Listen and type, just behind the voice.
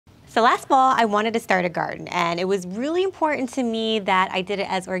So last fall, I wanted to start a garden, and it was really important to me that I did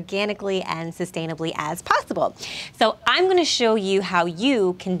it as organically and sustainably as possible. So I'm going to show you how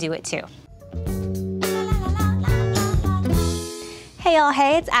you can do it too. Hey y'all,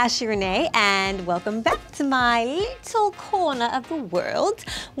 hey, it's Renne, and welcome back to my little corner of the world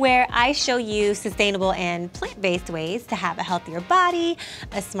where I show you sustainable and plant-based ways to have a healthier body,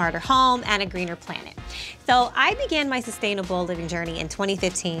 a smarter home, and a greener planet. So I began my sustainable living journey in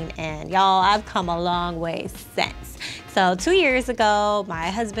 2015, and y'all, I've come a long way since. So 2 years ago, my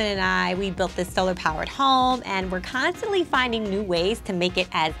husband and I, we built this solar-powered home, and we're constantly finding new ways to make it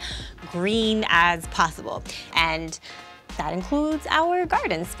as green as possible. And that includes our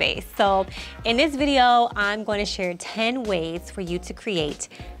garden space. So in this video, I'm going to share 10 ways for you to create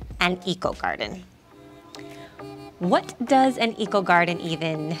an eco garden. What does an eco garden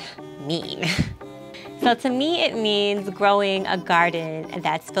even mean? So to me, it means growing a garden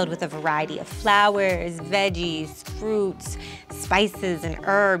that's filled with a variety of flowers, veggies, fruits, spices, and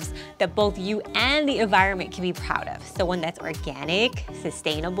herbs that both you and the environment can be proud of. So one that's organic,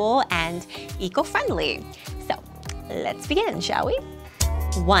 sustainable, and eco-friendly. So let's begin, shall we?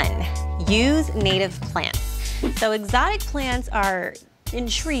 1, use native plants. So exotic plants are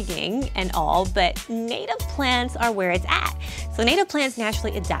intriguing and all, but native plants are where it's at. So native plants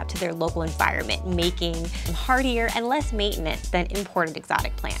naturally adapt to their local environment, making them hardier and less maintenance than imported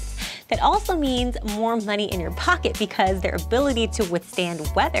exotic plants. That also means more money in your pocket because their ability to withstand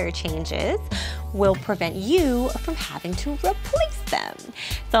weather changes will prevent you from having to replace them.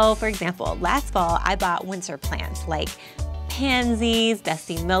 So for example, last fall I bought winter plants like pansies,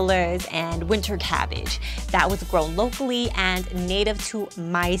 dusty millers, and winter cabbage that was grown locally and native to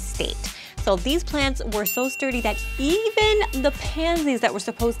my state. So these plants were so sturdy that even the pansies that were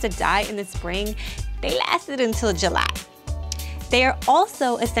supposed to die in the spring, they lasted until July. They are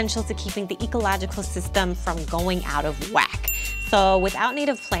also essential to keeping the ecological system from going out of whack. So without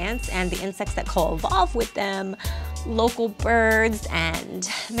native plants and the insects that co-evolve with them, local birds and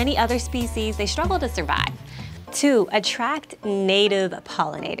many other species, they struggle to survive. 2, attract native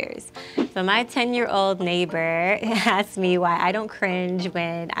pollinators. So my 10-year-old neighbor asked me why I don't cringe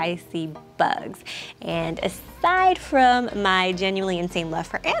when I see bugs. And aside from my genuinely insane love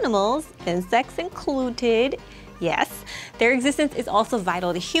for animals, insects included, yes, their existence is also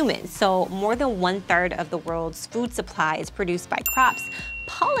vital to humans. So more than 1/3 of the world's food supply is produced by crops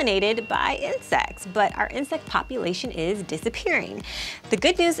pollinated by insects, but our insect population is disappearing. The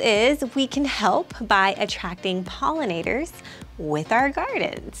good news is we can help by attracting pollinators with our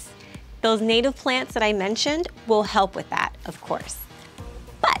gardens. Those native plants that I mentioned will help with that, of course.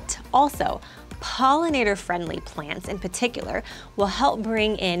 But also, pollinator-friendly plants in particular will help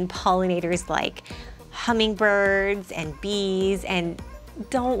bring in pollinators like hummingbirds and bees, and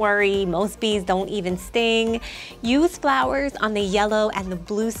don't worry, most bees don't even sting. Use flowers on the yellow and the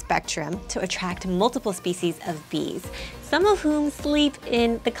blue spectrum to attract multiple species of bees, some of whom sleep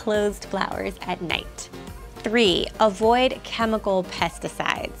in the closed flowers at night. 3, avoid chemical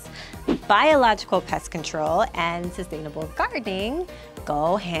pesticides. Biological pest control and sustainable gardening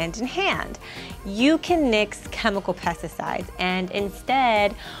go hand in hand. You can nix chemical pesticides and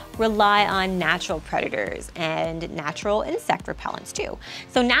instead rely on natural predators and natural insect repellents too.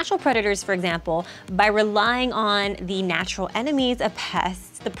 So natural predators, for example, by relying on the natural enemies of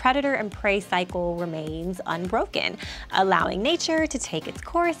pests, the predator and prey cycle remains unbroken, allowing nature to take its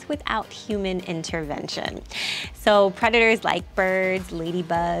course without human intervention. So predators like birds,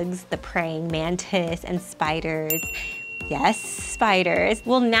 ladybugs, the praying mantis, and spiders, yes, spiders,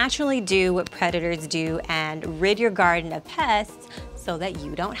 will naturally do what predators do and rid your garden of pests so that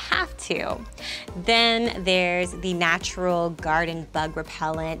you don't have to. Then there's the natural garden bug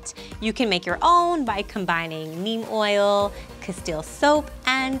repellent. You can make your own by combining neem oil, Castile soap,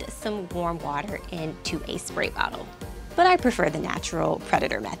 and some warm water into a spray bottle. But I prefer the natural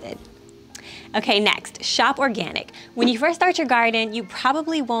predator method. Okay, next, shop organic. When you first start your garden, you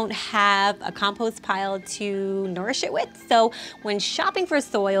probably won't have a compost pile to nourish it with. So when shopping for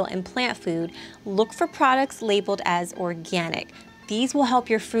soil and plant food, look for products labeled as organic. These will help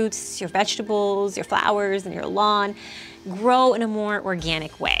your fruits, your vegetables, your flowers, and your lawn grow in a more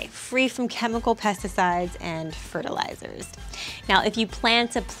organic way, free from chemical pesticides and fertilizers. Now, if you plan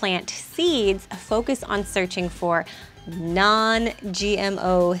to plant seeds, focus on searching for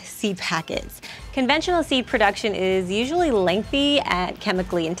non-GMO seed packets. Conventional seed production is usually lengthy and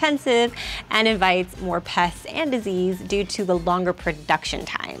chemically intensive and invites more pests and disease due to the longer production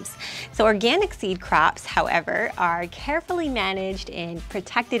times. So organic seed crops, however, are carefully managed in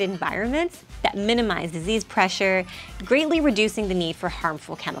protected environments that minimize disease pressure, greatly reducing the need for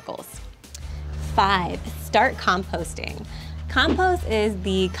harmful chemicals. 5, start composting. Compost is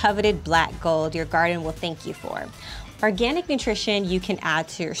the coveted black gold your garden will thank you for. Organic nutrition you can add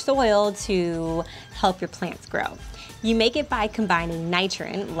to your soil to help your plants grow. You make it by combining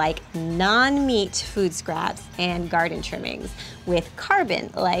nitrogen, like non-meat food scraps and garden trimmings, with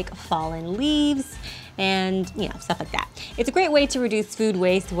carbon, like fallen leaves and stuff like that. It's a great way to reduce food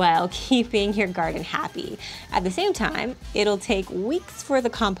waste while keeping your garden happy. At the same time, it'll take weeks for the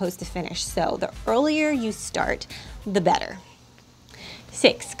compost to finish, so the earlier you start, the better.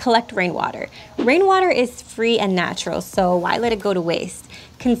 6, collect rainwater. Rainwater is free and natural, so why let it go to waste?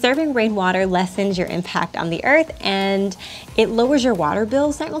 Conserving rainwater lessens your impact on the earth and it lowers your water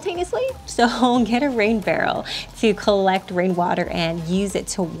bill simultaneously. So get a rain barrel to collect rainwater and use it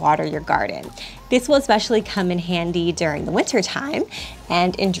to water your garden. This will especially come in handy during the winter time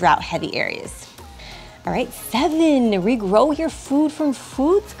and in drought-heavy areas. All right, 7, regrow your food from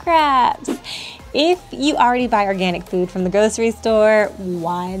food scraps. If you already buy organic food from the grocery store,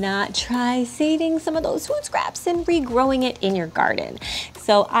 why not try saving some of those food scraps and regrowing it in your garden?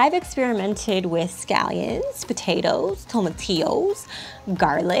 So I've experimented with scallions, potatoes, tomatillos,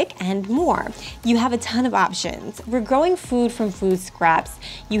 garlic, and more. You have a ton of options. Regrowing food from food scraps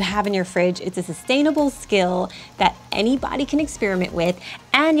you have in your fridge is a sustainable skill that anybody can experiment with,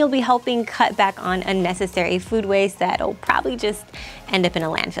 and you'll be helping cut back on unnecessary food waste that'll probably just end up in a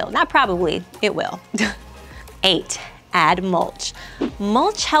landfill. Not probably, it will. 8, add mulch.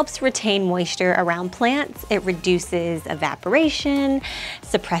 Mulch helps retain moisture around plants. It reduces evaporation,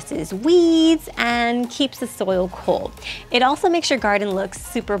 suppresses weeds, and keeps the soil cool. It also makes your garden look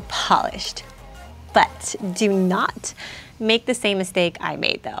super polished. But do not make the same mistake I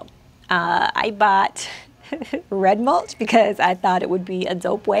made though. I bought red mulch because I thought it would be a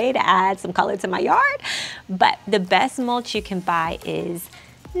dope way to add some color to my yard. But the best mulch you can buy is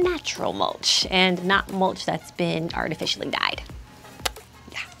natural mulch and not mulch that's been artificially dyed.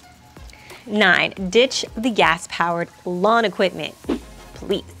 Yeah. 9, ditch the gas-powered lawn equipment,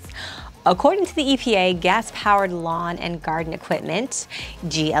 please. According to the EPA, gas-powered lawn and garden equipment,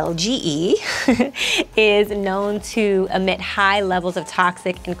 GLGE, is known to emit high levels of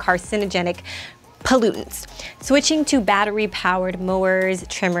toxic and carcinogenic pollutants. Switching to battery-powered mowers,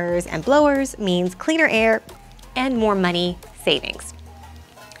 trimmers, and blowers means cleaner air and more money savings.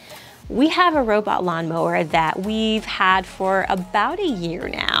 We have a robot lawnmower that we've had for about a year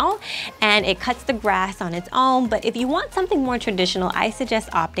now, and it cuts the grass on its own, but if you want something more traditional, I suggest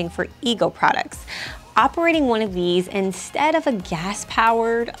opting for Ego products. Operating one of these instead of a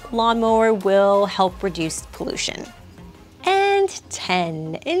gas-powered lawnmower will help reduce pollution. And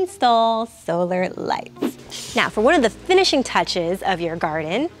 10, install solar lights. Now, for one of the finishing touches of your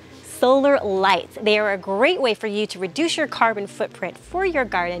garden, solar lights. They are a great way for you to reduce your carbon footprint for your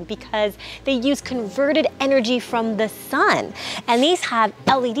garden because they use converted energy from the sun. And these have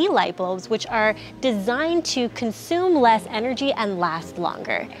LED light bulbs, which are designed to consume less energy and last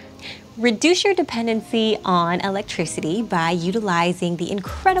longer. Reduce your dependency on electricity by utilizing the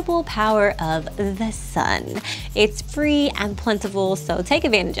incredible power of the sun. It's free and plentiful, so take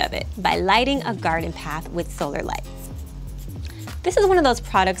advantage of it by lighting a garden path with solar lights. This is one of those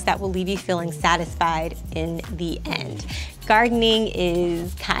products that will leave you feeling satisfied in the end. Gardening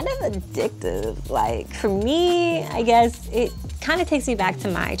is kind of addictive. Like for me, I guess it kind of takes me back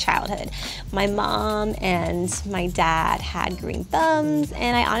to my childhood. My mom and my dad had green thumbs,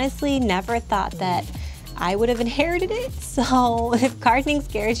 and I honestly never thought that I would have inherited it. So if gardening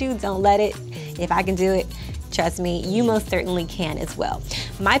scares you, don't let it. If I can do it, trust me, you most certainly can as well.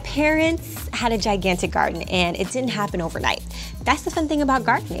 My parents had a gigantic garden and it didn't happen overnight. That's the fun thing about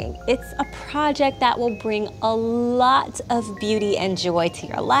gardening. It's a project that will bring a lot of beauty and joy to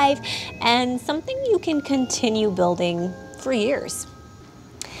your life and something you can continue building for years.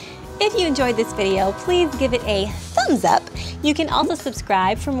 If you enjoyed this video, please give it a thumbs up. You can also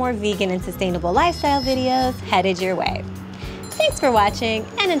subscribe for more vegan and sustainable lifestyle videos headed your way. Thanks for watching,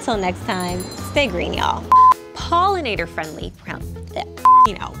 and until next time, stay green, y'all. Pollinator friendly,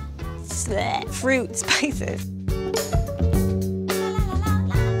 fruit, spices.